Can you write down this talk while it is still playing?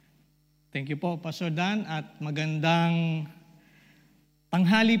Thank you po, Pastor Dan, at magandang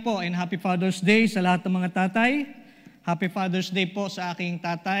tanghali po and Happy Father's Day sa lahat ng mga tatay. Happy Father's Day po sa aking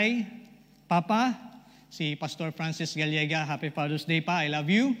tatay, Papa, si Pastor Francis Gallega. Happy Father's Day pa, I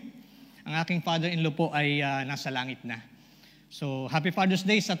love you. Ang aking father-in-law po ay nasa langit na. So, Happy Father's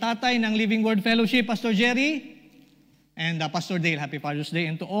Day sa tatay ng Living Word Fellowship, Pastor Jerry, and Pastor Dale. Happy Father's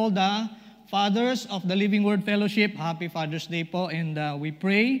Day. And to all the fathers of the Living Word Fellowship, Happy Father's Day po. And we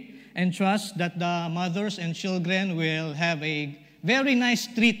pray and trust that the mothers and children will have a very nice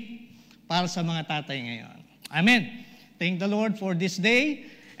treat para sa mga tatay ngayon. Amen. Thank the Lord for this day.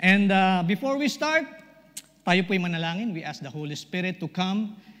 And before we start, tayo po'y manalangin. We ask the Holy Spirit to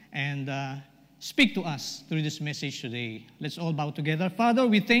come and speak to us through this message today. Let's all bow together. Father,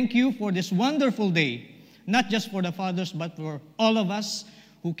 we thank you for this wonderful day, not just for the fathers, but for all of us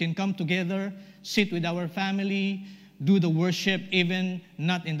who can come together, sit with our family, do the worship, even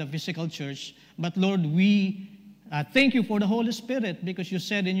not in the physical church. But Lord, we thank you for the Holy Spirit, because you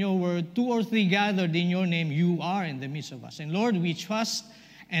said in your word, 2 or 3 gathered in your name, you are in the midst of us. And Lord, we trust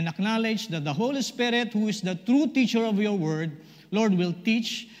and acknowledge that the Holy Spirit, who is the true teacher of your word, Lord, will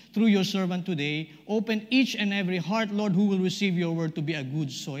teach through your servant today. Open each and every heart, Lord, who will receive your word to be a good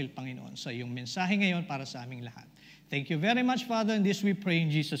soil, Panginoon, sa iyong mensahe ngayon para sa aming lahat. Thank you very much, Father, and this we pray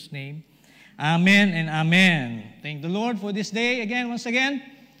in Jesus' name. Amen and amen. Thank the Lord for this day. Again, once again,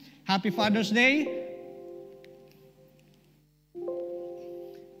 Happy Father's Day.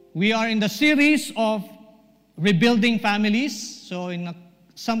 We are in the series of Rebuilding Families. So in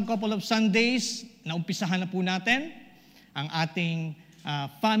some couple of Sundays, naumpisahan na po natin ang ating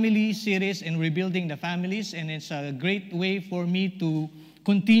family series in Rebuilding the Families. And it's a great way for me to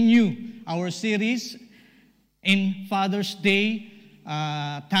continue our series in Father's Day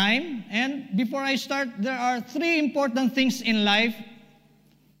time. And before I start, there are 3 important things in life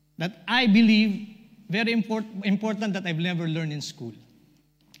that I believe very important that I've never learned in school.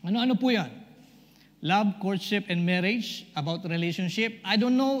 Ano-ano po yan? Love, courtship, and marriage, about relationship. I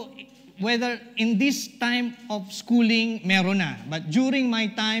don't know whether in this time of schooling meron na. But during my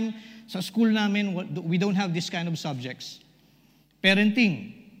time sa school namin, we don't have this kind of subjects.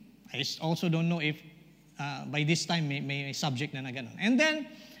 Parenting. I also don't know if by this time may subject na gano'n. And then,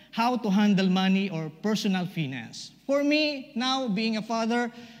 how to handle money or personal finance. For me, now, being a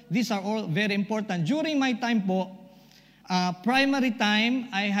father, these are all very important. During my time po, primary time,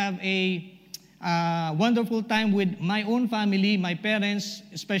 I have a wonderful time with my own family, my parents,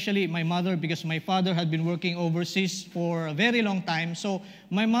 especially my mother, because my father had been working overseas for a very long time. So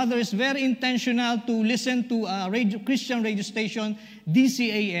my mother is very intentional to listen to a Christian radio station,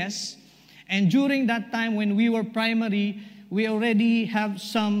 DCAS. And during that time when we were primary, we already have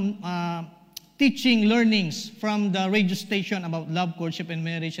some teaching learnings from the radio station about love, courtship, and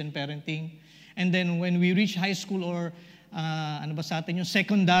marriage and parenting. And then when we reach high school or yung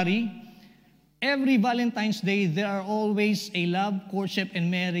secondary, every Valentine's Day, there are always a love, courtship,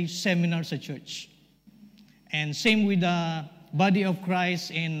 and marriage seminar sa church. And same with the Body of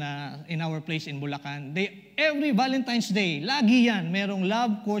Christ in our place in Bulacan. Every Valentine's Day, lagi yan, merong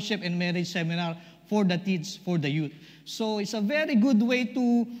love, courtship, and marriage seminar for the kids, for the youth. So it's a very good way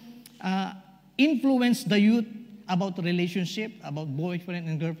to influence the youth about relationship, about boyfriend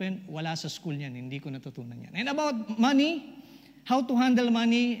and girlfriend. Wala sa school yan, hindi ko natutunan yan. And about money, how to handle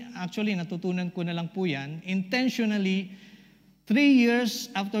money, actually natutunan ko na lang po yan. Intentionally, 3 years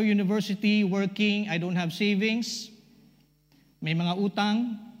after university, working, I don't have savings, may mga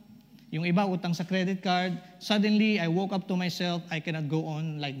utang, yung iba utang sa credit card. Suddenly, I woke up to myself, I cannot go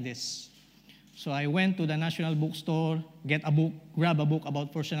on like this. So I went to the National Bookstore, get a book, grab a book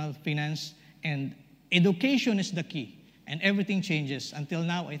about personal finance, and education is the key. And everything changes. Until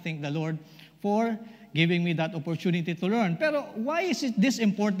now, I thank the Lord for giving me that opportunity to learn. Pero why is this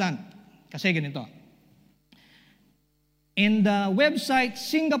important? Kasi ganito. In the website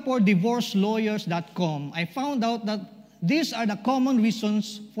singaporedivorcelawyers.com, I found out that these are the common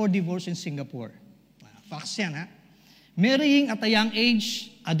reasons for divorce in Singapore. Facts yan, ha? Marrying at a young age,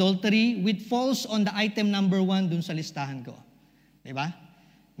 adultery, which falls on the item number 1 dun sa listahan ko. Diba?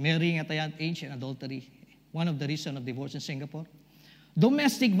 Marrying at a young age and adultery. One of the reasons of divorce in Singapore.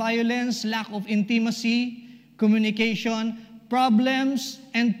 Domestic violence, lack of intimacy, communication, problems,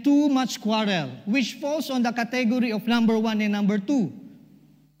 and too much quarrel, which falls on the category of number 1 and number 2.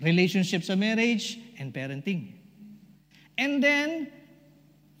 Relationships sa marriage and parenting. And then,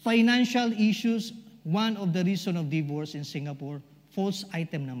 financial issues, one of the reasons of divorce in Singapore, falls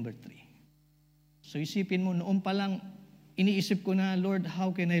item number 3. So isipin mo, noon pa lang, iniisip ko na, Lord, how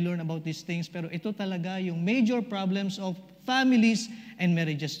can I learn about these things? Pero ito talaga yung major problems of families and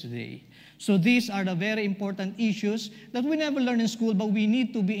marriages today. So these are the very important issues that we never learn in school, but we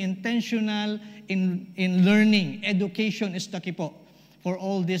need to be intentional in learning. Education is the key po for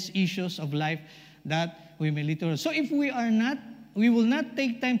all these issues of life that we may literally. So if we will not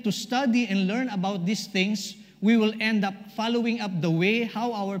take time to study and learn about these things, we will end up following up the way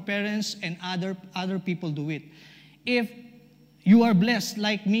how our parents and other people do it. If you are blessed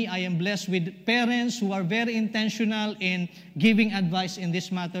like me, I am blessed with parents who are very intentional in giving advice in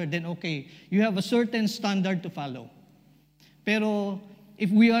this matter, then okay, you have a certain standard to follow. Pero if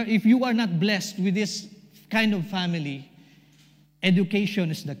you are not blessed with this kind of family,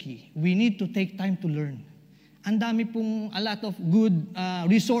 education is the key. We need to take time to learn. Ang dami pong a lot of good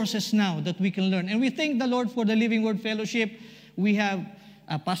resources now that we can learn. And we thank the Lord for the Living Word Fellowship. We have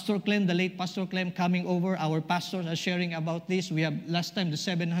Pastor Clem, the late Pastor Clem, coming over. Our pastors are sharing about this. We have last time the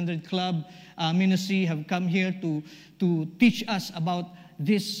 700 Club ministry have come here to teach us about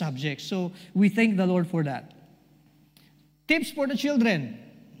this subject. So we thank the Lord for that. Tips for the children.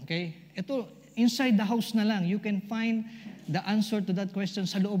 Okay? Ito, inside the house na lang, you can find the answer to that question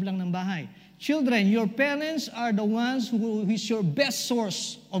sa loob lang ng bahay. Children, your parents are the ones who is your best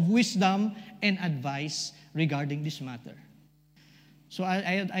source of wisdom and advice regarding this matter. So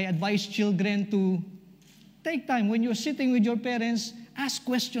I advise children to take time when you're sitting with your parents, ask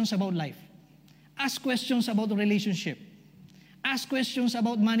questions about life. Ask questions about the relationship. Ask questions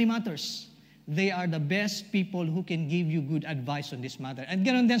about money matters. They are the best people who can give you good advice on this matter. And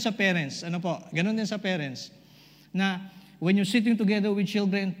ganon din sa parents. Ano po? Ganon din sa parents. Na when you're sitting together with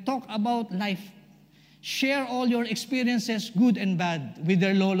children, talk about life. Share all your experiences, good and bad, with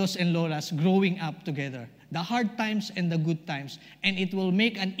their lolos and lolas growing up together. The hard times and the good times. And it will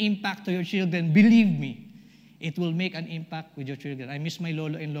make an impact to your children. Believe me, it will make an impact with your children. I miss my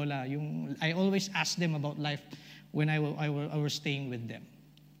lolo and lola. I always ask them about life when I was staying with them.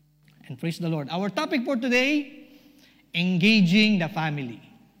 And praise the Lord. Our topic for today, engaging the family.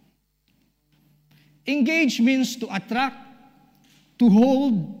 Engage means to attract, to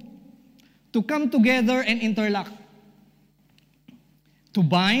hold, to come together and interlock. To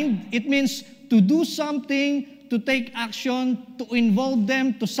bind, it means to do something, to take action, to involve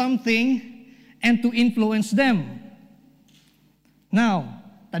them to something, and to influence them. Now,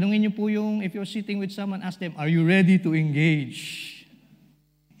 tanungin niyo po if you're sitting with someone, ask them, are you ready to engage?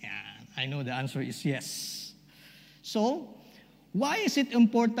 Yeah, I know the answer is yes. So, why is it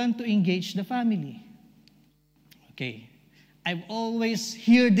important to engage the family? Okay. I've always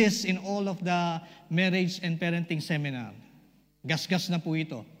heard this in all of the marriage and parenting seminar. Gasgas na po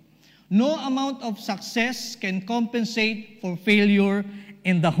ito. No amount of success can compensate for failure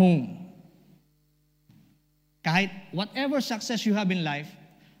in the home. Kahit whatever success you have in life,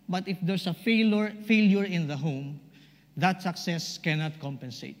 but if there's a failure in the home, that success cannot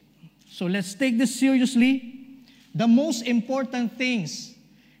compensate. So let's take this seriously. The most important things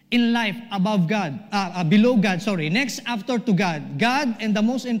in life below God, next after to God and the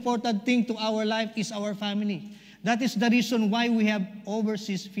most important thing to our life is our family. That is the reason why we have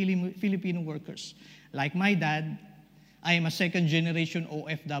overseas Filipino workers. Like my dad, I am a second generation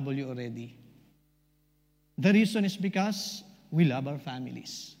OFW already. The reason is because we love our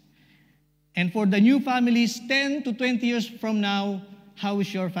families. And for the new families, 10 to 20 years from now, how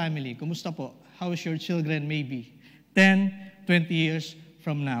is your family? Kumusta po? How is your children maybe? 10, 20 years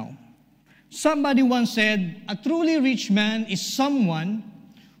from now. Somebody once said, a truly rich man is someone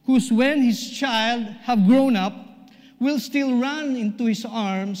whose when his child have grown up, will still run into his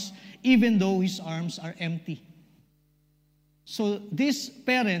arms even though his arms are empty. So these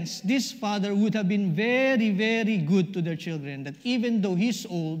parents, this father would have been very, very good to their children, that even though he's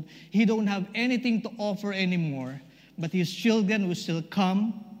old, he don't have anything to offer anymore, but his children will still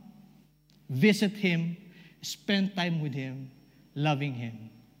come, visit him, spend time with him, loving him.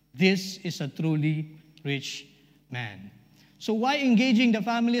 This is a truly rich man. So why engaging the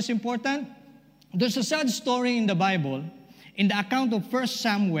family is important? There's a sad story in the Bible, in the account of 1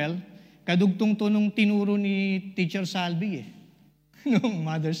 Samuel, kadugtong to nung tinuro ni Teacher Salvi noong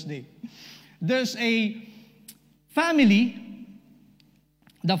Mother's Day. There's a family,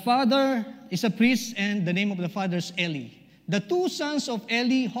 the father is a priest and the name of the father is Eli. The two sons of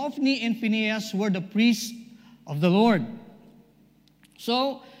Eli, Hophni and Phinehas, were the priests of the Lord.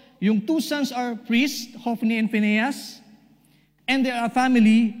 So, yung two sons are priests, Hophni and Phinehas, and they are a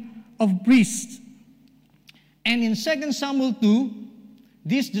family of priests. And in 2 Samuel 2,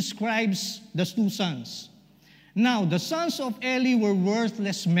 this describes the two sons. Now, the sons of Eli were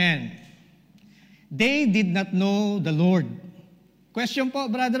worthless men. They did not know the Lord. Question po,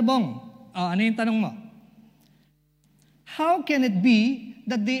 Brother Bong. Ano yung tanong mo? How can it be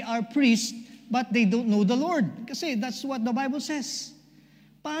that they are priests but they don't know the Lord? Kasi that's what the Bible says.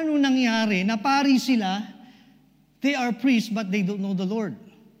 Paano nangyari na pari sila, they are priests but they don't know the Lord?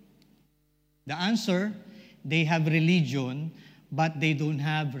 The answer, they have religion but they don't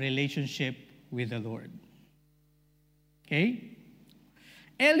have relationship with the Lord. Okay?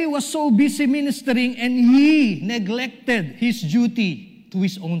 Eli was so busy ministering and he neglected his duty to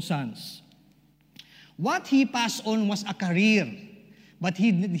his own sons. What he passed on was a career, but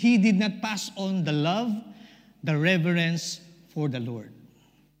he did not pass on the love, the reverence for the Lord.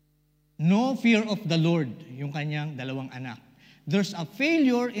 No fear of the Lord, yung kanyang dalawang anak. There's a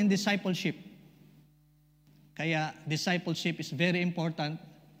failure in discipleship. Kaya discipleship is very important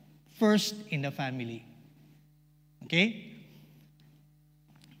first in the family. Okay?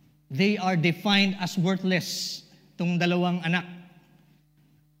 They are defined as worthless, itong dalawang anak.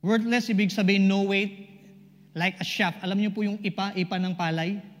 Worthless, ibig sabihin no weight, like a shaft. Alam niyo po yung ipa ng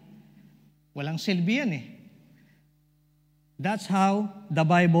palay? Walang silbi yan eh. That's how the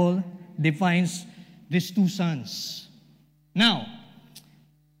Bible defines these two sons. Now,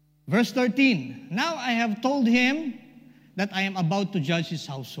 verse 13, now I have told him that I am about to judge his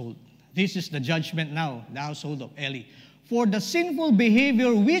household. This is the judgment now, the household of Eli. For the sinful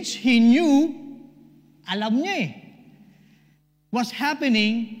behavior which he knew, alam niya eh, was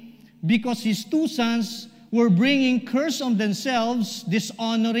happening because his two sons were bringing curse on themselves,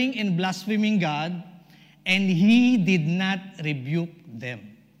 dishonoring and blaspheming God, and he did not rebuke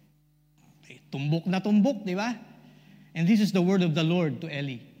them. Okay, tumbok na tumbok, di ba? And this is the word of the Lord to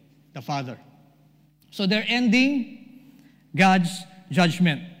Eli, the father. So they're ending God's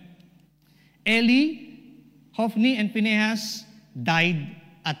judgment. Eli, Hophni, and Phinehas died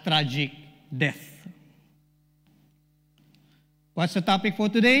a tragic death. What's the topic for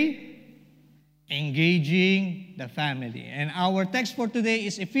today? Engaging the family. And our text for today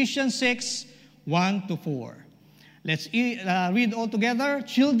is Ephesians 6, 1-4. Let's read all together.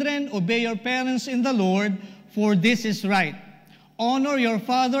 Children, obey your parents in the Lord, for this is right. Honor your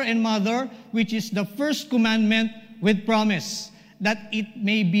father and mother, which is the first commandment with promise, that it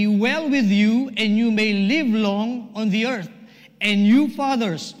may be well with you and you may live long on the earth. And you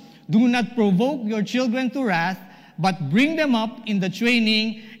fathers, do not provoke your children to wrath, but bring them up in the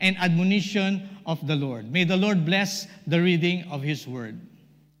training and admonition of the Lord. May the Lord bless the reading of His Word.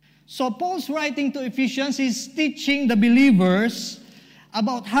 So Paul's writing to Ephesians, he's teaching the believers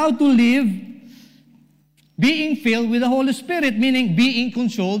about how to live being filled with the Holy Spirit, meaning being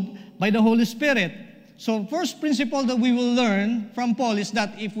controlled by the Holy Spirit. So first principle that we will learn from Paul is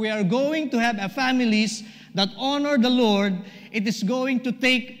that if we are going to have a families that honor the Lord, it is going to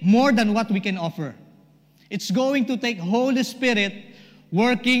take more than what we can offer. It's going to take Holy Spirit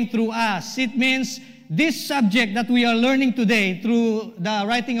working through us. It means this subject that we are learning today through the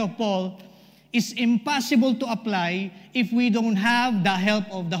writing of Paul is impossible to apply if we don't have the help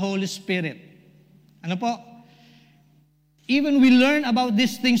of the Holy Spirit. Ano po? Even we learn about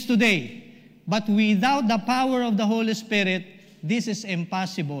these things today, but without the power of the Holy Spirit, this is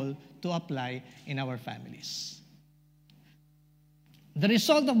impossible to apply in our families. The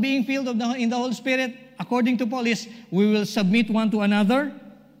result of being filled in the Holy Spirit, according to Paul, is we will submit one to another.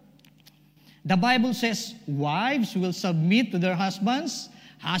 The Bible says wives will submit to their husbands.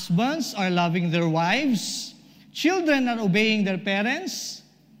 Husbands are loving their wives. Children are obeying their parents.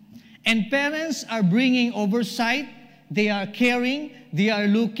 And parents are bringing oversight. They are caring. They are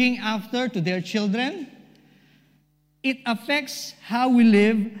looking after to their children. It affects how we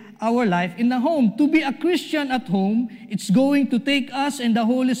live our life in the home. To be a Christian at home, it's going to take us and the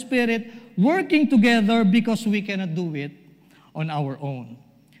Holy Spirit working together because we cannot do it on our own.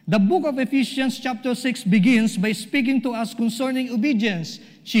 The book of Ephesians chapter 6 begins by speaking to us concerning obedience.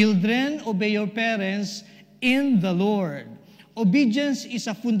 Children, obey your parents in the Lord. Obedience is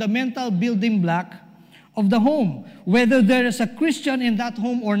a fundamental building block of the home. Whether there is a Christian in that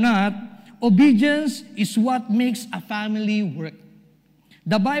home or not, obedience is what makes a family work.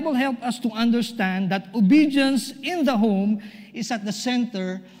 The Bible helps us to understand that obedience in the home is at the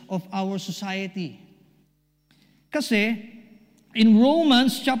center of our society. Kasi, in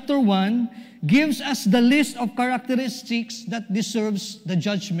Romans chapter 1, gives us the list of characteristics that deserves the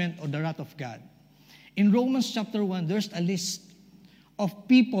judgment or the wrath of God. In Romans chapter 1, there's a list of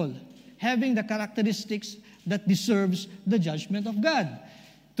people having the characteristics that deserves the judgment of God.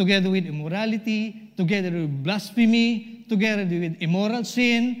 Together with immorality, together with blasphemy, together with immoral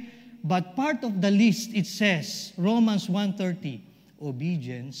sin. But part of the list, it says, Romans 1:30,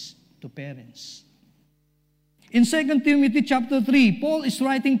 obedience to parents. In 2 Timothy chapter 3, Paul is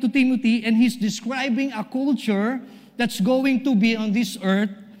writing to Timothy and he's describing a culture that's going to be on this earth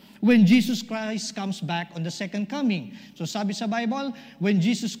when Jesus Christ comes back on the second coming. So sabi sa Bible, when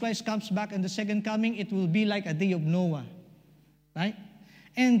Jesus Christ comes back on the second coming, it will be like a day of Noah. Right?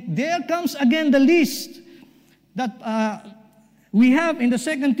 And there comes again the list that we have in the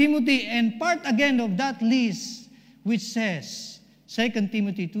 2 Timothy, and part again of that list which says, 2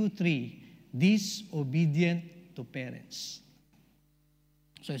 Timothy 2:3, disobedient to parents.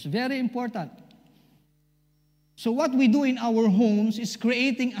 So it's very important. So what we do in our homes is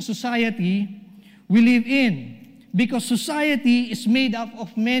creating a society we live in, because society is made up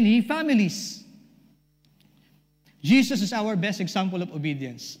of many families. Jesus is our best example of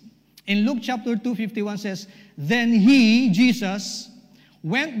obedience. In Luke chapter 2:51 says, then he, Jesus,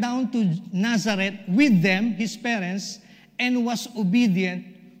 went down to Nazareth with them, his parents, and was obedient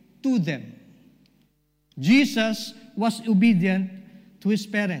to them. Jesus was obedient to his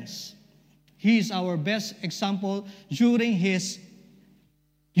parents. He is our best example during his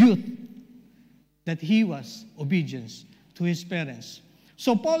youth, that he was obedient to his parents.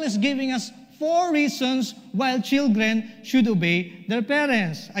 So Paul is giving us 4 reasons why children should obey their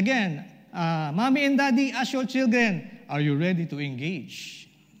parents. Again, mommy and daddy, ask your children, are you ready to engage?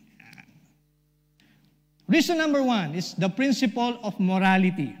 Reason number 1 is the principle of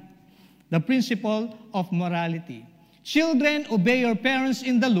morality. The principle of morality. Children, obey your parents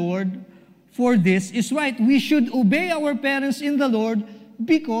in the Lord, for this is right. We should obey our parents in the Lord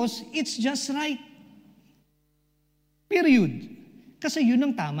because it's just right. Period. Kasi yun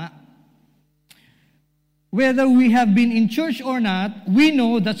ang tama. Whether we have been in church or not, we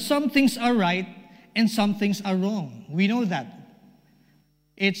know that some things are right and some things are wrong. We know that.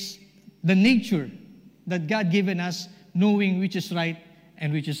 It's the nature that God given us, knowing which is right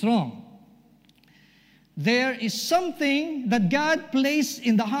and which is wrong. There is something that God placed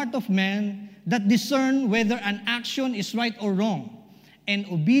in the heart of man that discern whether an action is right or wrong. And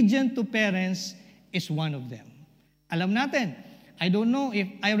obedient to parents is one of them. Alam natin, I don't know if,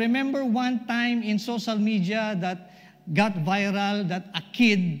 I remember one time in social media that got viral that a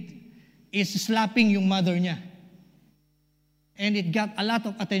kid is slapping yung mother niya. And it got a lot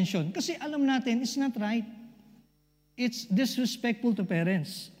of attention. Kasi alam natin, it's not right. It's disrespectful to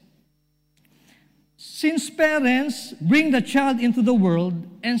parents. Since parents bring the child into the world,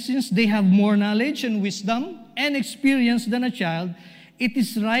 and since they have more knowledge and wisdom and experience than a child, it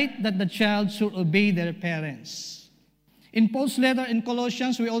is right that the child should obey their parents. In Paul's letter in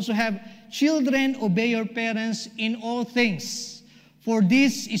Colossians, we also have, children, obey your parents in all things, for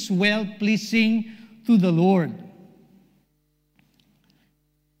this is well-pleasing to the Lord.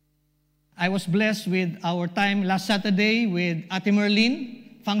 I was blessed with our time last Saturday with Ate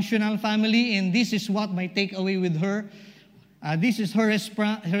Merlin, functional family, and this is what my takeaway with her. This is her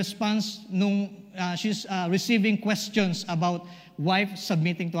response nung she's receiving questions about wife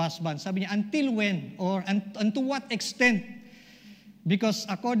submitting to husband. Sabi niya, until when? Or and to what extent? Because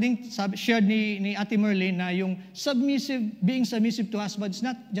according, shared ni Ate Merlin, na yung being submissive to husband is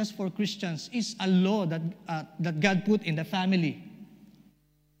not just for Christians. It's a law that God put in the family.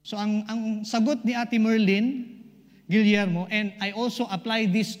 So ang sagot ni Ate Merlin, Guillermo, and I also apply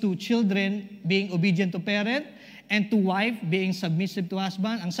this to children being obedient to parent and to wife being submissive to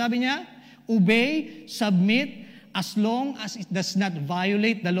husband. Ang sabi niya, obey, submit, as long as it does not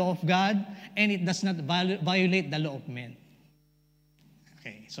violate the law of God and it does not violate the law of men.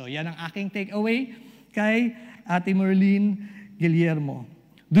 Okay, so yan ang aking takeaway kay Ate Merlin Guillermo.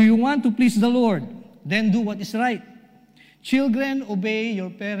 Do you want to please the Lord? Then do what is right. Children, obey your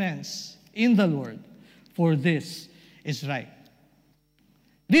parents in the Lord, for this is right.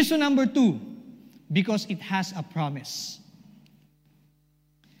 Reason number 2, because it has a promise.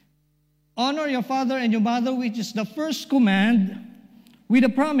 Honor your father and your mother, which is the first command, with a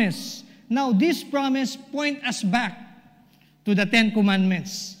promise. Now, this promise points us back to the 10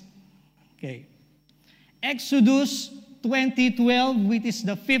 Commandments. Okay. Exodus 20:12, which is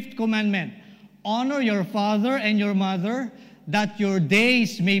the 5th commandment. Honor your father and your mother, that your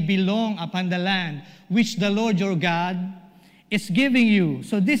days may be long upon the land which the Lord your God is giving you.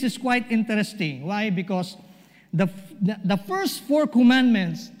 So this is quite interesting. Why? Because the first 4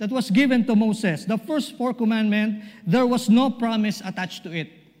 commandments that was given to Moses, the first 4 commandments, there was no promise attached to it.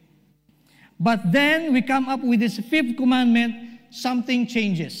 But then we come up with this 5th commandment, something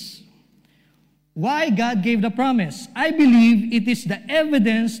changes. Why God gave the promise? I believe it is the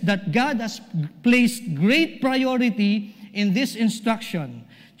evidence that God has placed great priority in this instruction.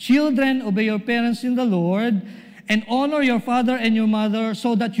 Children, obey your parents in the Lord, and honor your father and your mother,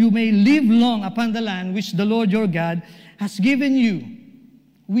 so that you may live long upon the land which the Lord your God has given you.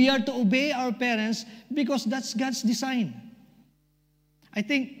 We are to obey our parents because that's God's design. I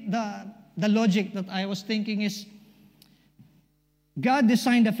think the logic that I was thinking is, God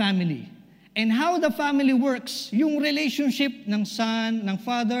designed a family. And how the family works, yung relationship ng son, ng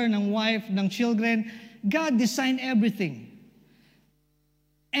father, ng wife, ng children, God designed everything.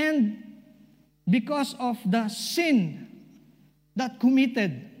 And because of the sin that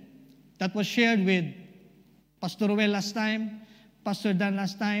committed, that was shared with Pastor Ruel last time, Pastor Dan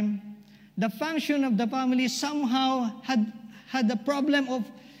last time, the function of the family somehow had the problem of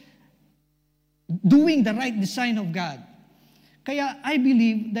doing the right design of God. Kaya I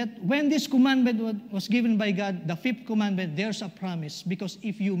believe that when this commandment was given by God, the fifth commandment, there's a promise. Because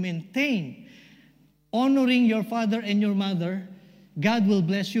if you maintain honoring your father and your mother, God will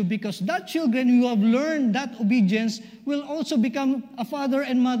bless you, because that children who have learned that obedience will also become a father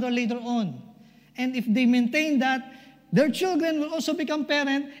and mother later on. And if they maintain that, their children will also become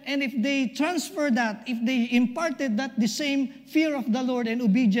parent, and if they transfer that, if they imparted that, the same fear of the Lord and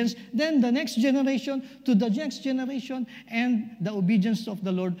obedience, then the next generation to the next generation, and the obedience of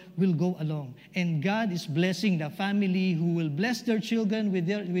the Lord will go along. And God is blessing the family who will bless their children with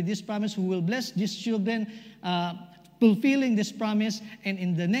this promise, who will bless these children fulfilling this promise, and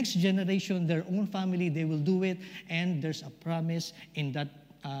in the next generation, their own family, they will do it, and there's a promise in that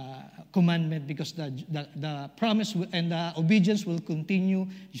commandment, because the promise and the obedience will continue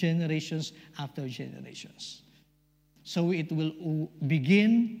generations after generations. So it will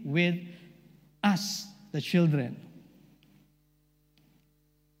begin with us, the children.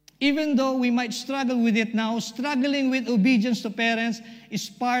 Even though we might struggle with it now, struggling with obedience to parents is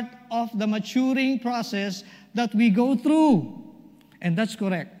part of the maturing process that we go through. And that's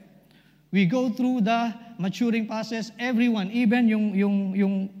correct. We go through the maturing process. Everyone, even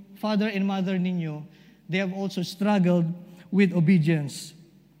yung father and mother ninyo, they have also struggled with obedience.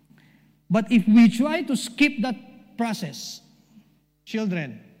 But if we try to skip that process,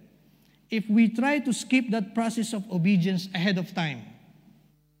 children, if we try to skip that process of obedience ahead of time,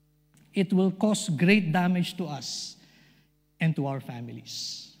 it will cause great damage to us and to our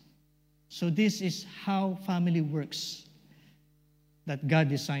families. So this is how family works that God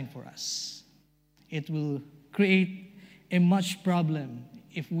designed for us. It will create a much problem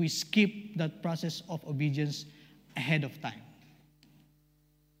if we skip that process of obedience ahead of time.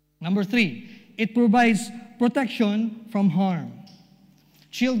 Number 3, it provides protection from harm.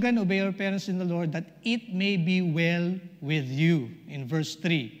 Children, obey your parents in the Lord, that it may be well with you. In verse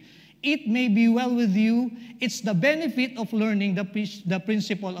 3, it may be well with you. It's the benefit of learning the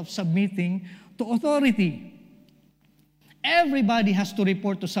principle of submitting to authority. Everybody has to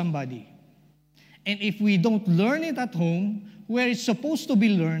report to somebody. And if we don't learn it at home, where it's supposed to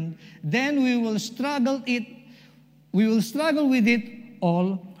be learned, then we will struggle with it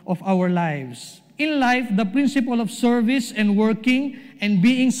all of our lives. In life, the principle of service and working and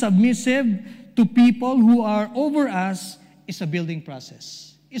being submissive to people who are over us is a building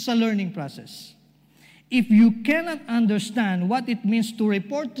process. It's a learning process. If you cannot understand what it means to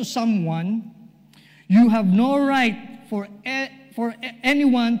report to someone, you have no right for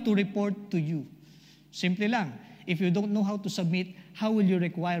anyone to report to you. Simple lang. If you don't know how to submit, how will you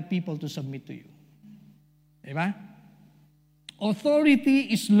require people to submit to you? Diba?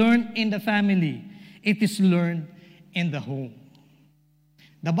 Authority is learned in the family. It is learned in the home.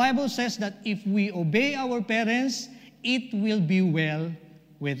 The Bible says that if we obey our parents, it will be well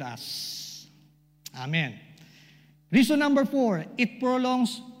with us. Amen. Reason number 4, it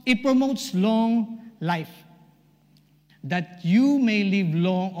promotes long life, that you may live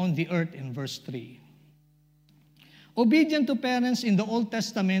long on the earth, in verse 3. Obedient to parents in the Old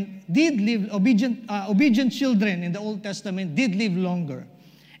Testament obedient children in the Old Testament did live longer.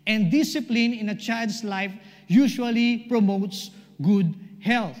 And discipline in a child's life usually promotes good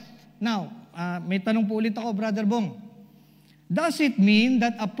health. Now, may tanong po ulit ako, Brother Bong. Does it mean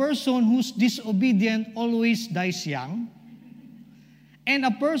that a person who's disobedient always dies young? And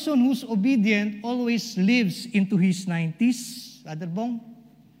a person who's obedient always lives into his 90s? Brother Bong?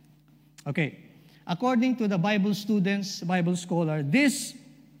 Okay. According to the Bible students, Bible scholar, this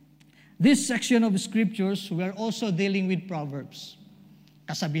section of scriptures, we are also dealing with Proverbs,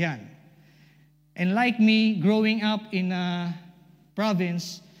 kasabihan. And like me, growing up in a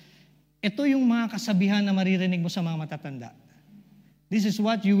province, ito yung mga kasabihan na maririnig mo sa mga matatanda. This is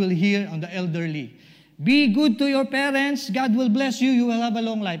what you will hear on the elderly. Be good to your parents, God will bless you, you will have a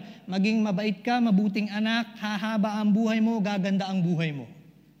long life. Maging mabait ka, mabuting anak, hahaba ang buhay mo, gaganda ang buhay mo.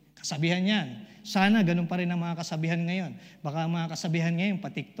 Kasabihan yan. Sana ganun pa rin ang mga kasabihan ngayon. Baka ang mga kasabihan ngayon,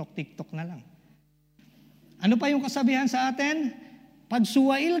 pa-TikTok na lang. Ano pa yung kasabihan sa atin? Pag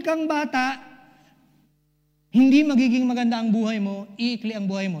suwail kang bata, hindi magiging maganda ang buhay mo, iikli ang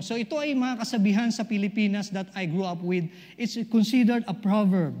buhay mo. So ito ay mga kasabihan sa Pilipinas that I grew up with. It's considered a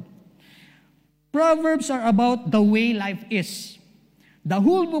proverb. Proverbs are about the way life is. The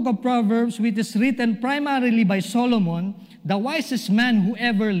whole book of Proverbs, which is written primarily by Solomon, the wisest man who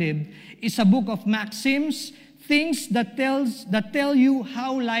ever lived, is a book of maxims, things that tell you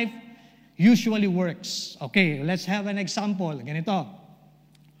how life usually works. Okay, let's have an example. Ganito.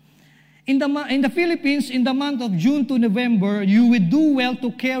 In the Philippines, in the month of June to November, you would do well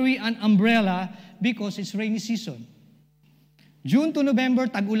to carry an umbrella because it's rainy season. June to November,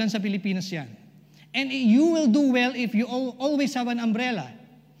 tag-ulan sa Pilipinas yan. And you will do well if you always have an umbrella.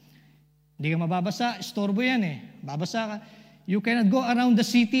 Hindi ka mababasa, istorbo yan eh. Babasa ka. You cannot go around the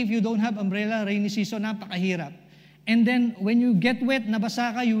city if you don't have umbrella, rainy season, napakahirap. And then, when you get wet,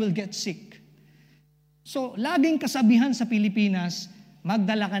 nabasa ka, you will get sick. So, laging kasabihan sa Pilipinas,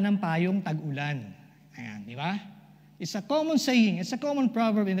 magdala ka ng payong tag-ulan. Ayan, di ba? It's a common saying. It's a common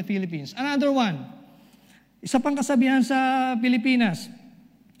proverb in the Philippines. Another one. Isa pang kasabihan sa Pilipinas.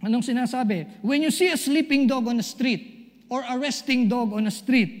 Anong sinasabi? When you see a sleeping dog on the street or a resting dog on the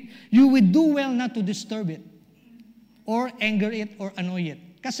street, you would do well not to disturb it or anger it or annoy it.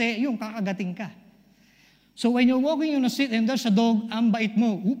 Kasi yung kakagating ka. So when you're walking on the street and there's a dog, ang bait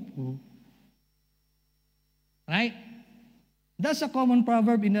mo. Right? That's a common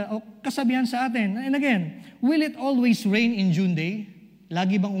proverb kasabihan sa atin. And again, will it always rain in June day?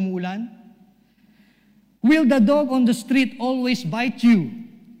 Lagi bang umuulan? Will the dog on the street always bite you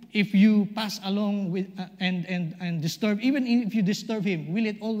if you pass along with and disturb? Even if you disturb him, will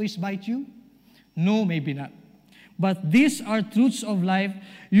it always bite you? No, maybe not. But these are truths of life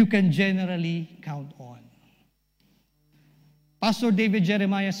you can generally count on. Pastor David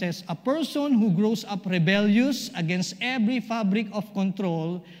Jeremiah says, a person who grows up rebellious against every fabric of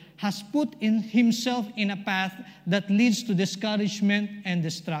control has put himself in a path that leads to discouragement and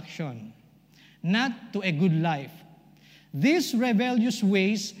destruction, not to a good life. These rebellious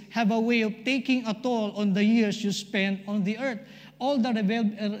ways have a way of taking a toll on the years you spend on the earth. All the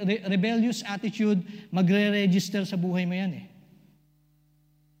rebellious attitude, magre-register sa buhay mo yan eh.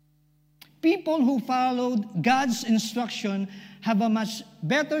 People who followed God's instruction have a much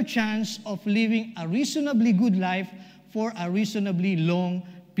better chance of living a reasonably good life for a reasonably long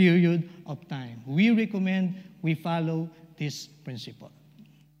period of time. We recommend we follow this principle.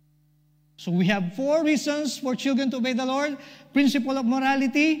 So we have 4 reasons for children to obey the Lord. Principle of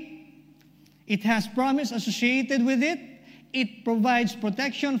morality. It has promise associated with it. It provides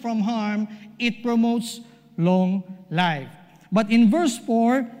protection from harm. It promotes long life. But in verse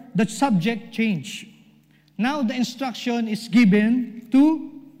 4, the subject changed. Now the instruction is given to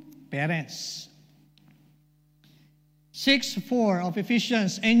parents. 6:4 of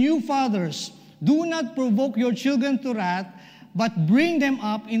Ephesians, and you fathers, do not provoke your children to wrath, but bring them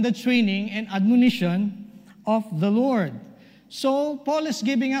up in the training and admonition of the Lord. So Paul is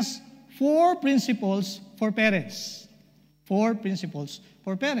giving us 4 principles for parents. 4 principles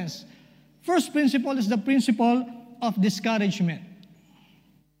for parents. First principle is the principle of discouragement.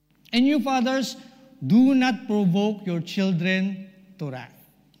 And you fathers, do not provoke your children to wrath.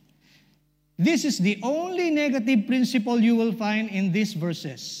 This is the only negative principle you will find in these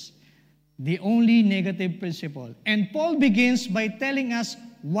verses. The only negative principle. And Paul begins by telling us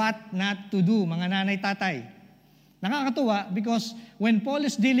what not to do, mga nanay, tatay. Nakakatuwa because when Paul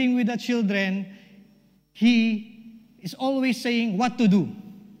is dealing with the children, he is always saying what to do.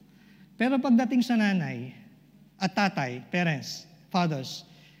 Pero pagdating sa nanay at tatay, parents, fathers,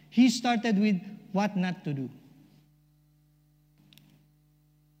 he started with what not to do.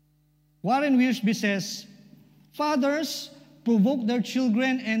 Warren Wiersbe says, fathers provoke their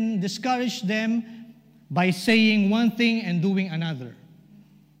children and discourage them by saying one thing and doing another.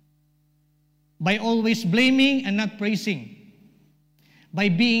 By always blaming and not praising. By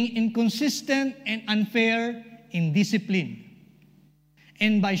being inconsistent and unfair in discipline.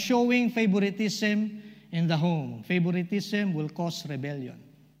 And by showing favoritism in the home. Favoritism will cause rebellion.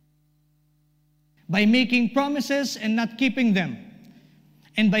 By making promises and not keeping them.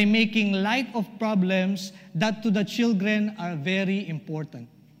 And by making light of problems that to the children are very important.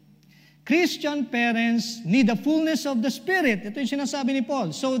 Christian parents need the fullness of the Spirit. Ito yung sinasabi ni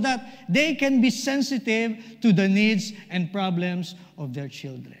Paul. So that they can be sensitive to the needs and problems of their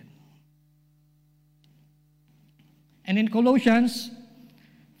children. And in Colossians,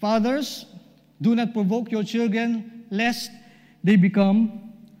 fathers, do not provoke your children lest they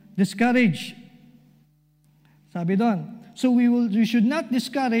become discouraged. Sabi doon. So we should not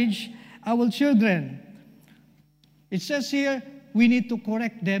discourage our children. It says here, we need to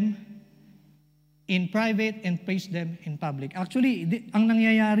correct them in private and praise them in public. Actually, ang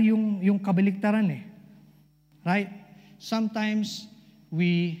nangyayari yung kabaliktaran eh. Right? Sometimes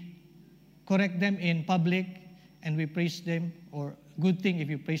we correct them in public and we praise them, or good thing if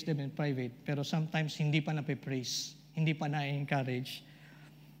you praise them in private, pero sometimes hindi pa nape-praise, hindi pa na-encourage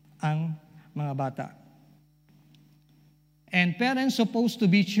ang mga bata. And parents supposed to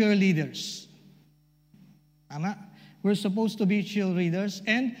be cheerleaders. Tama? We're supposed to be cheerleaders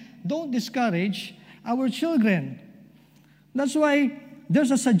and don't discourage our children. That's why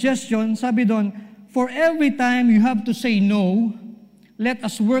there's a suggestion, sabi doon, for every time you have to say no, let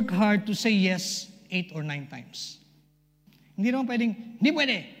us work hard to say yes 8 or 9 times. Hindi naman pwedeng, hindi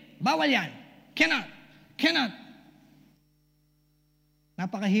pwede, bawal yan, cannot.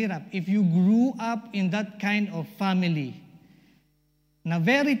 Napakahirap. If you grew up in that kind of family, na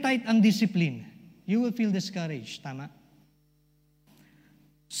very tight ang discipline, you will feel discouraged. Tama?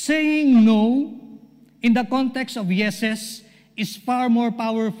 Saying no in the context of yeses is far more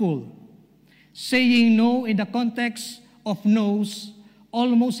powerful. Saying no in the context of no's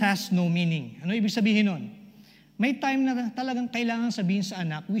almost has no meaning. Ano ibig sabihin nun? May time na talagang kailangan sabihin sa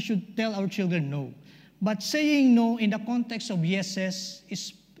anak, we should tell our children no. But saying no in the context of yeses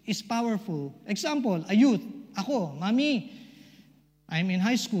is powerful. Example, a youth. Ako, Mami, I'm in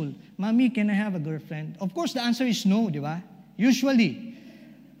high school. Mami, can I have a girlfriend? Of course, the answer is no, di ba? Usually,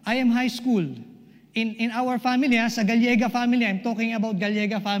 I am high school. In our family, sa Gallega family, I'm talking about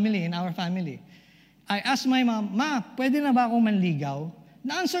Gallega family, in our family. I asked my mom, Ma, pwede na ba akong manligaw?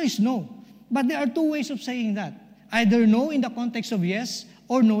 The answer is no. But there are 2 ways of saying that. Either no in the context of yes,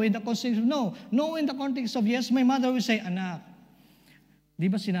 or no in the context of no. No in the context of yes, my mother will say, Anak, di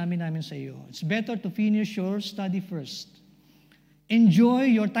ba sinabi namin sa iyo, it's better to finish your study first.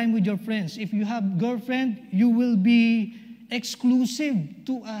 Enjoy your time with your friends. If you have girlfriend, you will be exclusive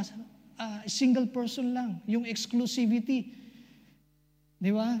to a single person lang. Yung exclusivity.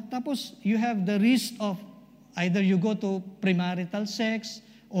 Di ba? Tapos, you have the risk of either you go to premarital sex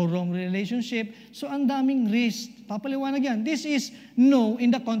or wrong relationship. So, ang daming risk. Papaliwanag yan. This is no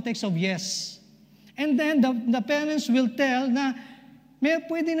in the context of yes. And then, the parents will tell na, may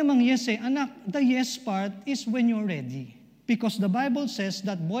pwede namang yes eh. Anak, the yes part is when you're ready. Because the Bible says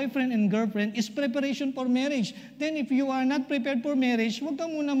that boyfriend and girlfriend is preparation for marriage. Then if you are not prepared for marriage, huwag ka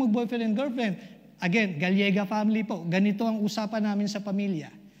muna mag-boyfriend and girlfriend. Again, Gallega family po. Ganito ang usapan namin sa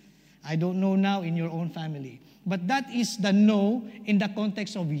pamilya. I don't know now in your own family. But that is the no in the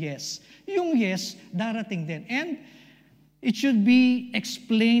context of yes. Yung yes, darating din. And it should be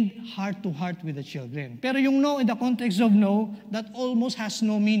explained heart to heart with the children. Pero yung no in the context of no, that almost has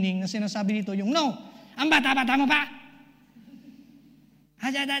no meaning na sinasabi dito, yung no, ang bata-bata mo pa!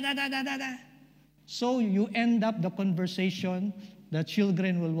 So you end up the conversation, the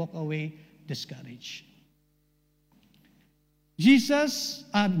children will walk away discouraged. Jesus,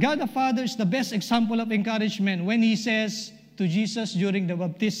 God the Father is the best example of encouragement when He says to Jesus during the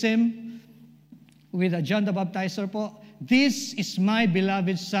baptism with John the Baptizer po, "This is my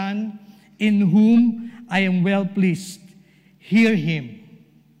beloved Son in whom I am well pleased. Hear Him."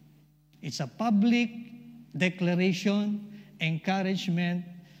 It's a public declaration, encouragement,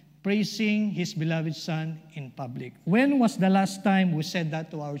 praising His beloved Son in public. When was the last time we said that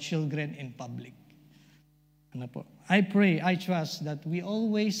to our children in public? Ano po? I pray, I trust that we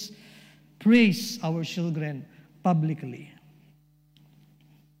always praise our children publicly.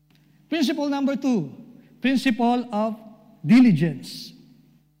 Principle number 2, principle of diligence.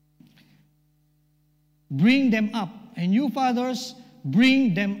 Bring them up. And you fathers,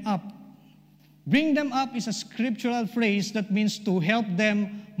 bring them up. Bring them up is a scriptural phrase that means to help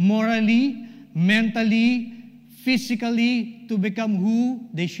them morally, mentally, physically to become who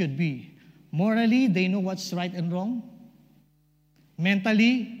they should be. Morally, they know what's right and wrong.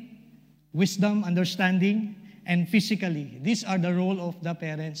 Mentally, wisdom, understanding, and physically. These are the role of the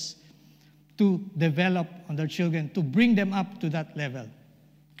parents to develop on their children, to bring them up to that level.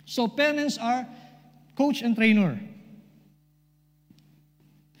 So parents are coach and trainer.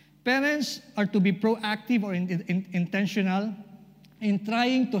 Parents are to be proactive or intentional in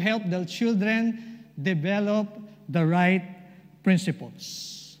trying to help their children develop the right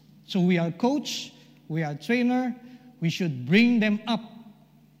principles. So we are coach, we are trainer, we should bring them up.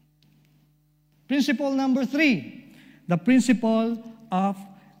 Principle number 3, the principle of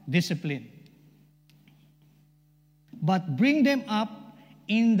discipline. But bring them up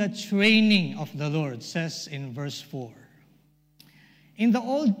in the training of the Lord, says in verse 4. In the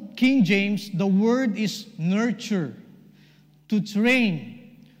Old King James, the word is nurture, to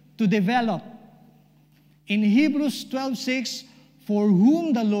train, to develop. In Hebrews 12:6, For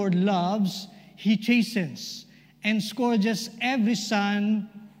whom the Lord loves, He chastens, and scourges every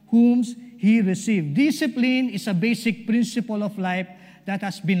son whom He received. Discipline is a basic principle of life that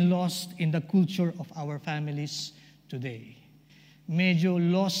has been lost in the culture of our families today. Medyo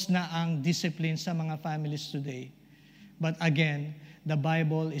lost na ang discipline sa mga families today. But again, the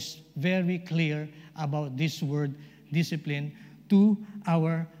Bible is very clear about this word, discipline, to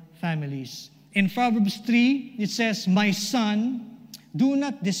our families. In Proverbs 3, it says, "My son, do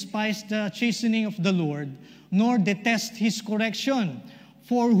not despise the chastening of the Lord, nor detest His correction.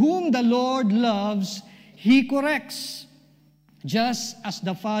 For whom the Lord loves, He corrects, just as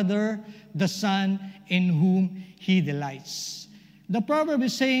the Father, the Son, in whom He delights." The proverb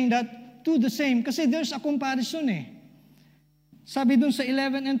is saying that do the same, kasi there's a comparison eh. Sabi dun sa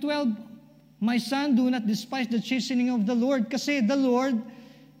 11 and 12, "My son, do not despise the chastening of the Lord," kasi the Lord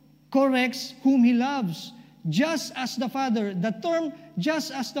corrects whom He loves. Just as the Father. The term, just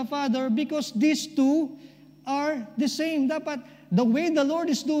as the Father, because these two are the same. Dapat, the way the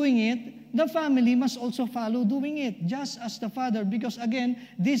Lord is doing it, the family must also follow doing it. Just as the Father. Because again,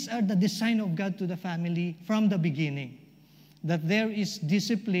 these are the design of God to the family from the beginning. That there is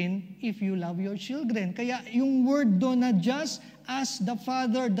discipline if you love your children. Kaya yung word doon na just as the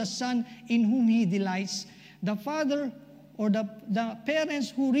Father, the Son, in whom He delights, the Father or the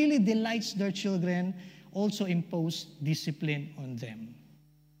parents who really delights their children also impose discipline on them.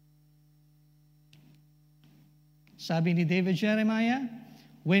 Sabi ni David Jeremiah,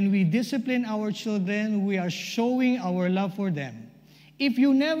 when we discipline our children, we are showing our love for them. If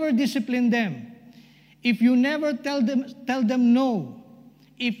you never discipline them, if you never tell them no,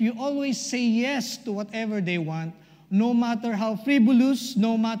 if you always say yes to whatever they want, no matter how frivolous,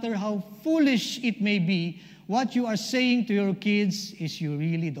 no matter how foolish it may be, what you are saying to your kids is you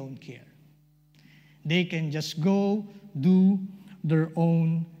really don't care. They can just go do their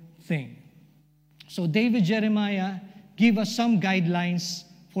own thing. So David Jeremiah give us some guidelines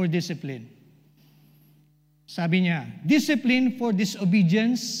for discipline. Sabi niya, discipline for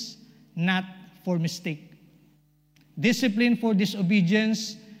disobedience, not for mistake. Discipline for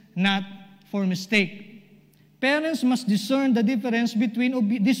disobedience, not for mistake. Parents must discern the difference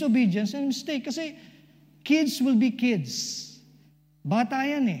between disobedience and mistake. Kasi kids will be kids. Bata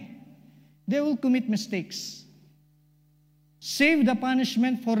yan eh. They will commit mistakes. Save the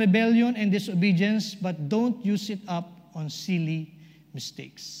punishment for rebellion and disobedience, but don't use it up on silly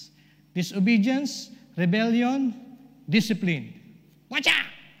mistakes. Disobedience, rebellion, discipline. Watch out!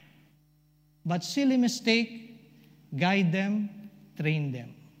 But silly mistake, guide them, train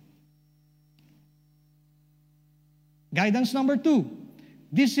them. Guidance number 2,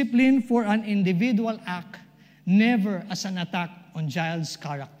 discipline for an individual act, never as an attack on child's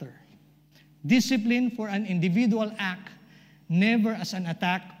character. Discipline for an individual act, never as an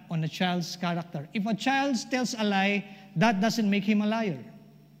attack on a child's character. If a child tells a lie, that doesn't make him a liar.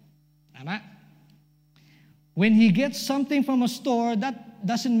 Tama? When he gets something from a store, that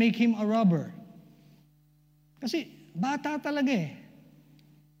doesn't make him a robber. Kasi bata talaga eh.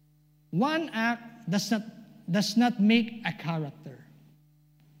 One act does not make a character.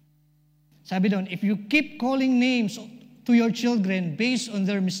 Sabi doon, if you keep calling names to your children based on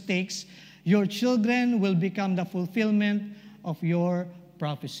their mistakes, your children will become the fulfillment of your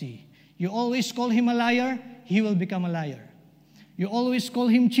prophecy. You always call him a liar, he will become a liar. You always call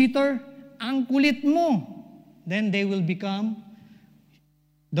him cheater, ang kulit mo. Then they will become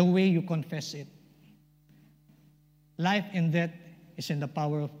the way you confess it. Life and death is in the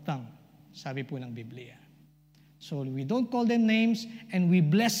power of tongue, sabi po ng Biblia. So we don't call them names and we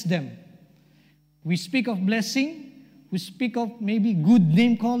bless them. We speak of blessing, we speak of maybe good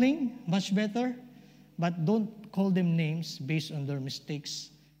name calling, much better, but don't call them names based on their mistakes.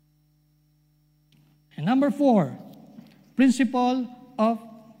 And number 4, principle of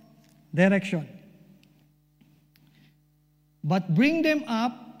direction. But bring them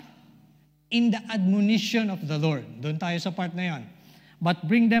up in the admonition of the Lord. Doon tayo sa part na yan. But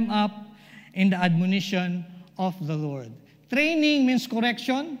bring them up in the admonition of the Lord. Training means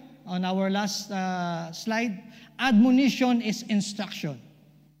correction. On our last slide, admonition is instruction.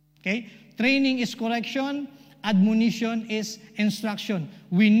 Okay? Training is correction. Admonition is instruction.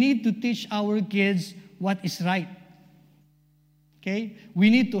 We need to teach our kids what is right. Okay? We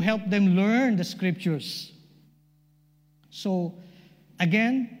need to help them learn the scriptures. So,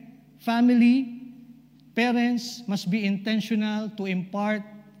 again, family, parents must be intentional to impart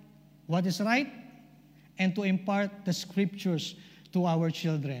what is right and to impart the scriptures to our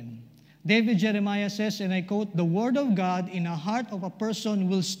children. David Jeremiah says, and I quote, "The word of God in the heart of a person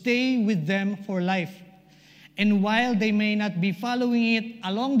will stay with them for life, And while they may not be following it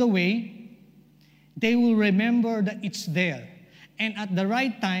along the way, they will remember that it's there. And at the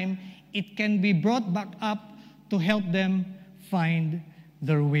right time, it can be brought back up to help them find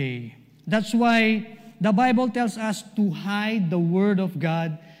their way. That's why the Bible tells us to hide the Word of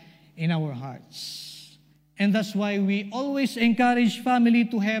God in our hearts. And that's why we always encourage family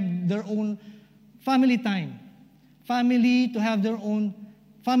to have their own family time. Family to have their own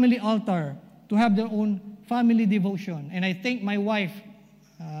family altar, to have their own family devotion. And I thank my wife.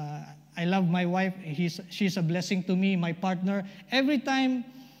 I love my wife. She's a blessing to me, my partner. Every time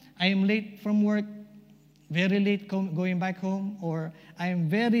I am late from work, very late going back home, or I am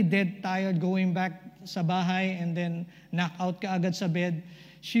very dead tired going back sa bahay and then knock out kaagad sa bed,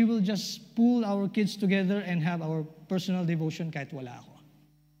 she will just pull our kids together and have our personal devotion kahit wala ako.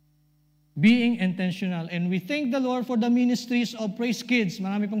 Being intentional. And we thank the Lord for the ministries of Praise Kids.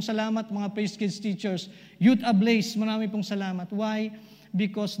 Marami pong salamat mga Praise Kids teachers. Youth Ablaze, marami pong salamat. Why?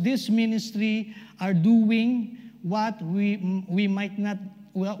 Because this ministry are doing what we might not,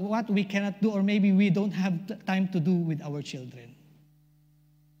 what we cannot do, or maybe we don't have time to do with our children.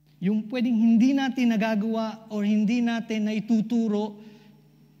 Yung pwedeng hindi natin nagagawa or hindi natin na ituturo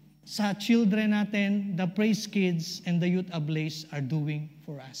sa children natin, the Praise Kids and the Youth Ablaze are doing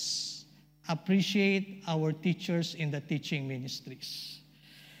for us. Appreciate our teachers in the teaching ministries.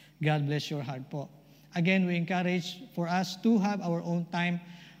 God bless your heart po. Again, we encourage for us to have our own time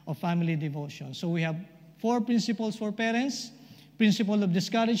of family devotion. So we have 4 principles for parents: principle of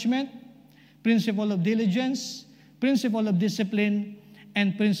discouragement, principle of diligence, principle of discipline,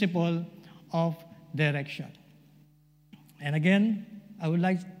 and principle of direction. And again, I would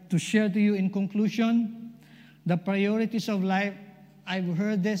like to share to you in conclusion the priorities of life. I've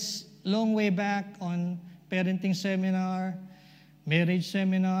heard this long way back on parenting seminar, marriage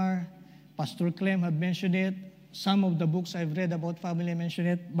seminar. Pastor Clem had mentioned it. Some of the books I've read about family mention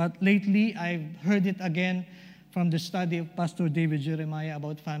it. But lately, I've heard it again from the study of Pastor David Jeremiah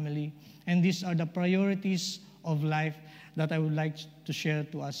about family. And these are the priorities of life that I would like to share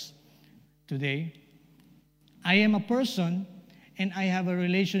to us today. I am a person and I have a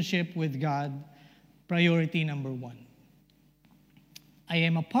relationship with God, priority number 1. I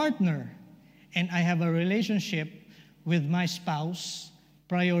am a partner and I have a relationship with my spouse,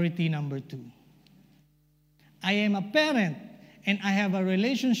 priority number 2. I am a parent and I have a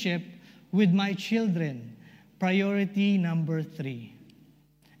relationship with my children, priority number 3.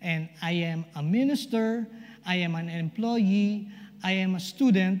 And I am a minister, I am an employee, I am a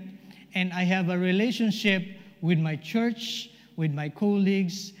student, and I have a relationship with my church, with my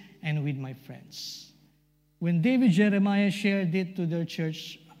colleagues, and with my friends. When David Jeremiah shared it to their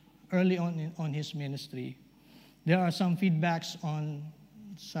church early on his ministry, there are some feedbacks on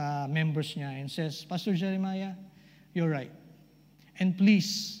sa members niya and says, Pastor Jeremiah, you're right. And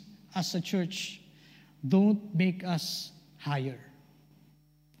please, as a church, don't make us higher.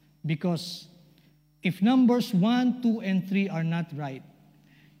 Because if numbers 1, 2, and 3 are not right,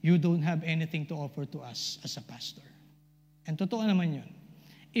 you don't have anything to offer to us as a pastor. And totoo naman yun.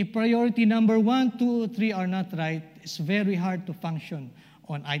 If priority number 1, 2, 3 are not right, it's very hard to function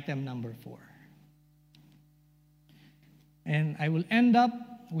on item number 4. And I will end up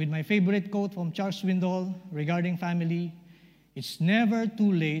with my favorite quote from Charles Swindoll regarding family. It's never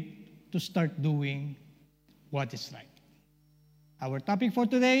too late to start doing what is right. Our topic for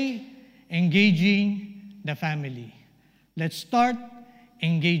today, engaging the family. Let's start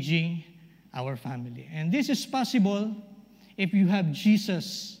engaging our family. And this is possible if you have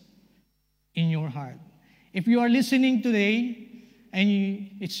Jesus in your heart. If you are listening today and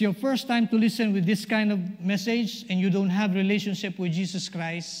it's your first time to listen with this kind of message and you don't have relationship with Jesus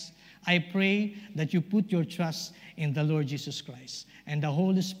Christ, I pray that you put your trust in the Lord Jesus Christ. And the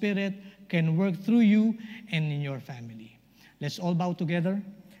Holy Spirit can work through you and in your family. Let's all bow together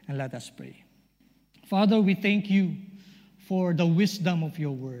and let us pray. Father, we thank you for the wisdom of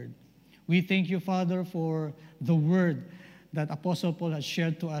your word. We thank you, Father, for the word that Apostle Paul has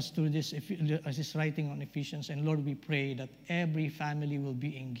shared to us through this, as he's writing on Ephesians. And Lord, we pray that every family will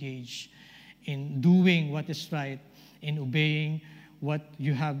be engaged in doing what is right, in obeying what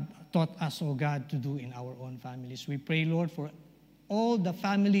you have taught us, oh God, to do in our own families. We pray, Lord, for all the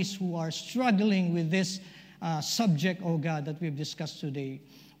families who are struggling with this subject, oh God, that we've discussed today.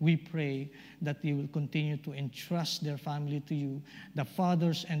 We pray that they will continue to entrust their family to you. The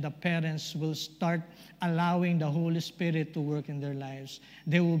fathers and the parents will start allowing the Holy Spirit to work in their lives.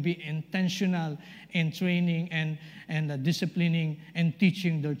 They will be intentional in training and disciplining and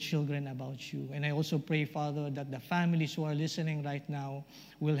teaching their children about you. And I also pray, Father, that the families who are listening right now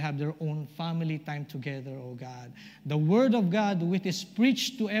will have their own family time together, oh God. The word of God, which is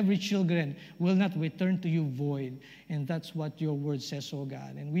preached to every children, will not return to you void. And that's what your word says, oh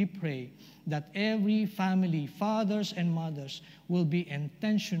God. And we pray that every family, fathers and mothers, will be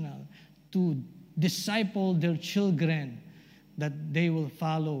intentional to disciple their children, that they will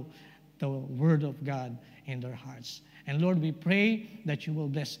follow the word of God in their hearts. And Lord, we pray that you will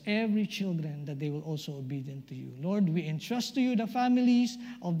bless every children, that they will also obedient to you. Lord, we entrust to you the families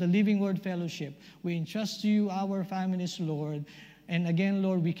of the Living Word Fellowship. We entrust to you our families, Lord. And again,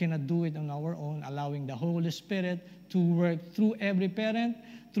 Lord, we cannot do it on our own, allowing the Holy Spirit to work through every parent,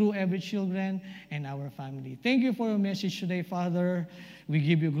 through every children, and our family. Thank you for your message today, Father. We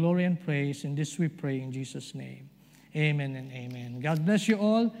give you glory and praise. And this we pray in Jesus' name. Amen and amen. God bless you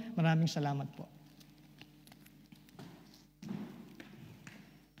all. Maraming salamat po.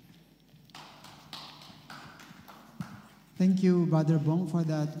 Thank you, Brother Bong, for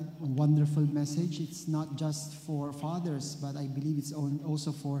that wonderful message. It's not just for fathers, but I believe it's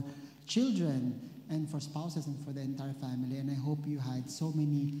also for children and for spouses and for the entire family. And I hope you had so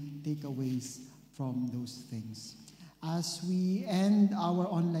many takeaways from those things. As we end our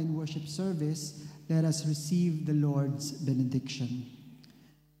online worship service, let us receive the Lord's benediction.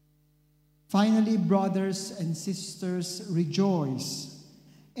 Finally, brothers and sisters, rejoice.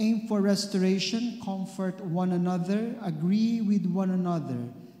 Aim for restoration, comfort one another, agree with one another,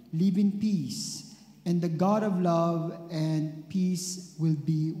 live in peace, and the God of love and peace will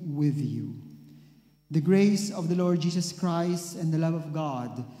be with you. The grace of the Lord Jesus Christ and the love of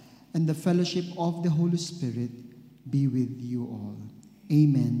God and the fellowship of the Holy Spirit be with you all.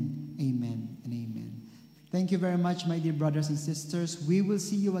 Amen, amen, and amen. Thank you very much, my dear brothers and sisters. We will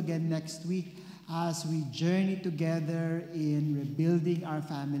see you again next week as we journey together in rebuilding our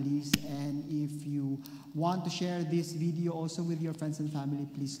families. And if you want to share this video also with your friends and family,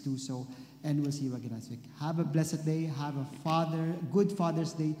 please do so. And we'll see you again next week. Have a blessed day. Have a good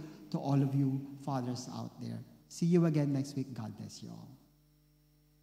Father's Day to all of you fathers out there. See you again next week. God bless you all.